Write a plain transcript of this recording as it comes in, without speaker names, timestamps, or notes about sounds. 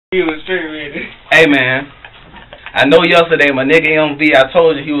He was straight ready. Hey man, I know yesterday my nigga MV, I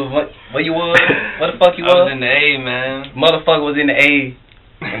told you he was where you was? What the fuck you was? I was in the A, man. Motherfucker was in the A,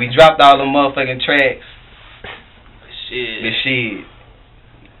 and we dropped all them motherfucking tracks. Shit. The shit.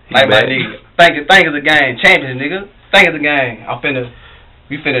 Like my nigga, think it's a game, champions nigga. Think it's a game.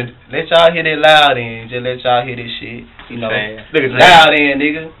 We finna let y'all hear that loud in, just let y'all hear this shit. You know, look at loud in,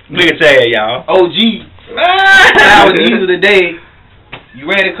 nigga. Look at that, y'all. OG. Loud in today. You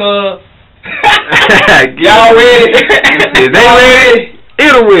ready, cuz? Y'all ready? Is they ready?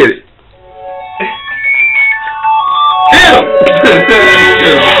 Hit em with it. Hit em.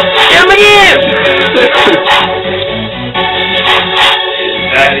 Hit em again.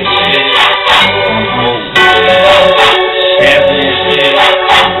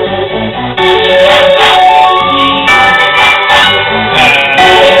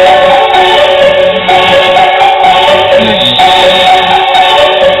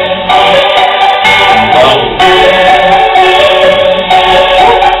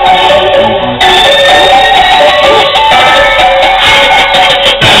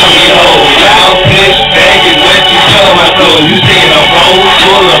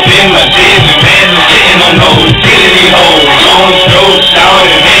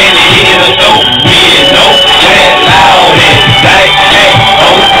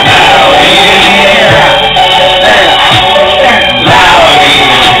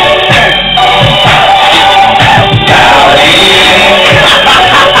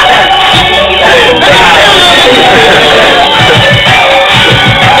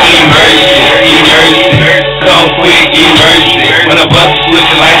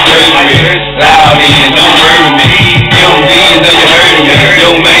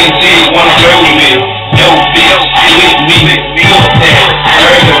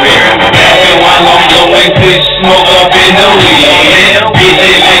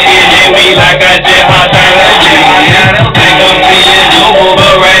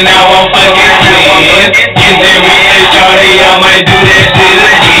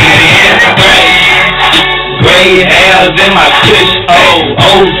 In my kush,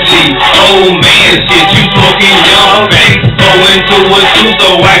 OG, old man shit, you talking young face, go into a suit so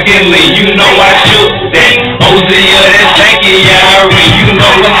I can lean, you know I shoot that, OZ of that stanky IRE, you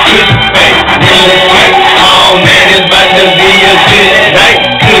know it's kush face, oh man, it's about to be a good night,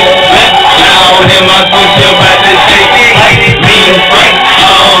 kush loud in my push, about to shake it like me and Frank,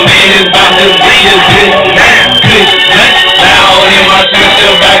 oh man, it's about to be a good night, kush loud in my push,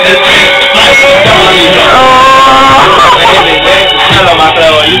 about to shake like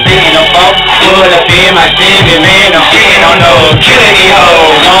you seen them folks, pull up in my Chevy, man, I'm getting on those killing these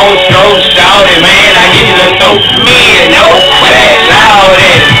hoes, long stroke, shouting, man, I need to throw me a note, that loud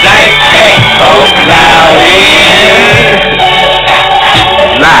is like, hey, oh, loud in,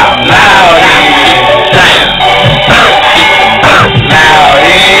 loud in, loud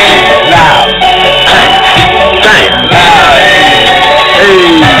in, loud,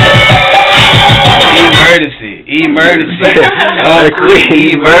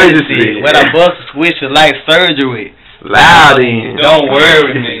 Emergency. When I bust a switch is like surgery. Loud in. Don't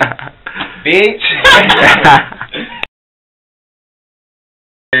worry me. Bitch.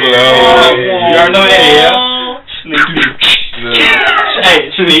 You already know that, yeah? Sleepy. Hey,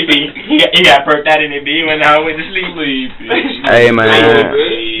 Sleepy. He got perked out in it, B. When I went to sleep. Hey, man.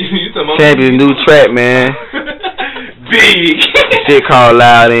 Champion new track, man. Big. Shit called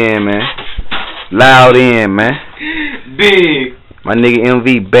Loud In, man. Loud In, man. Big. My nigga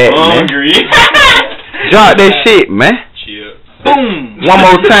MV back, Hungry. man. Drop that shit, man. Chill. Boom. One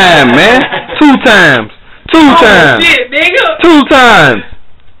more time, man. 2 times. 2 times. Shit, nigga. 2 times.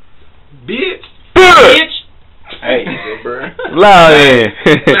 Bitch. Bitch. Hey, Loud In.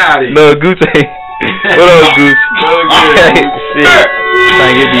 Loud In. Little Gucci. What up, Gucci? Hey, shit.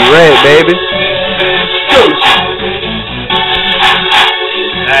 Trying to get these red, baby.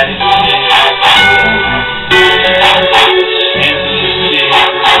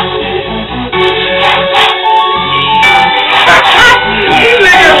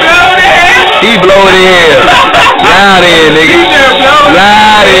 He blowing in here. Loud in, nigga.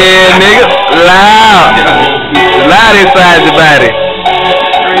 Loud in, nigga. Loud. Loud inside your body.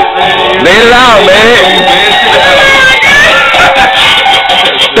 Let it out, man.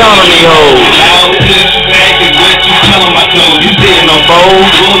 Tell me, hoes. You sitting on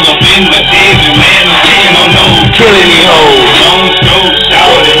foes, rolling up in my Chevy, man, I'm sitting on those. Killing these hoes. Long stroke,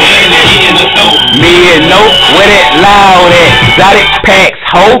 shouting, man, they in the throat. Me and no, where that loud at? Exotic packs,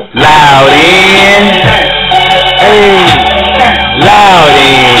 ho. Loud in. Hey. Loud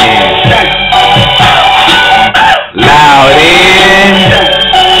in. Loud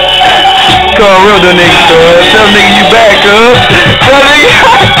in. real them niggas, cuz. Tell them niggas you back, cuz. Tell them niggas.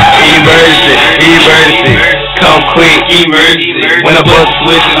 Emergency. Come quick. Emergency. When the bus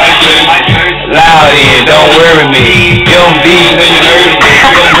switches, loud in, don't worry me. Young B,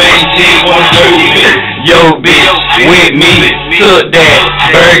 yo bitch, with me, took that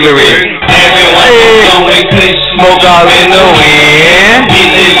burglary. Hey, smoke all in the wind.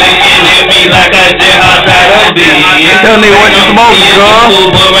 Tell me what you smoking, girl.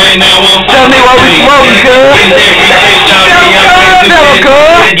 Tell me what we smoking, girl. Tell me,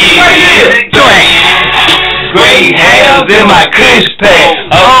 girl. Great hands in my kush pack.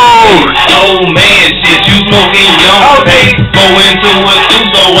 Oh man, shit, you smoking young pack. Go into a suit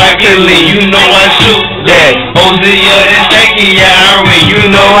so I can leave. You know I shoot that. Hosea is taking your army. You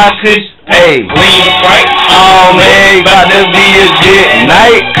know I kush. Hey, lean right. Oh man, about to be a good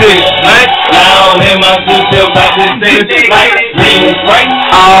night. Kush night. Loud in my sister about to take light. Lean right.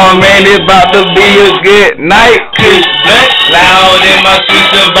 Oh man, it's about to be a good night. Kush night. Loud in my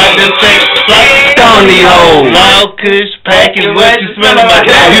sister about to take flight. Stony hole. Wild kush packing. What you smelling my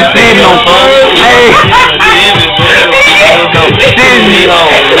dad? You seen no fun? Hey. Disney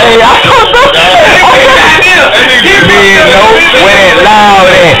hole. Hey, I don't know. Me know where it loud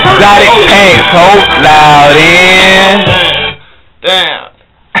at. Got it pants, ho. Loud in. Damn.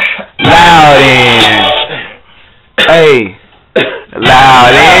 Loud in. Hey.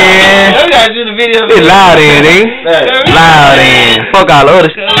 Loud in. It's loud in, eh? Loud in. Fuck all the other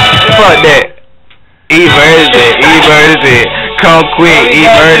shit. Fuck that. Emergency. Come quick,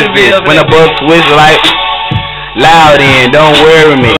 emergency. When the bus switch like loud in, don't worry me.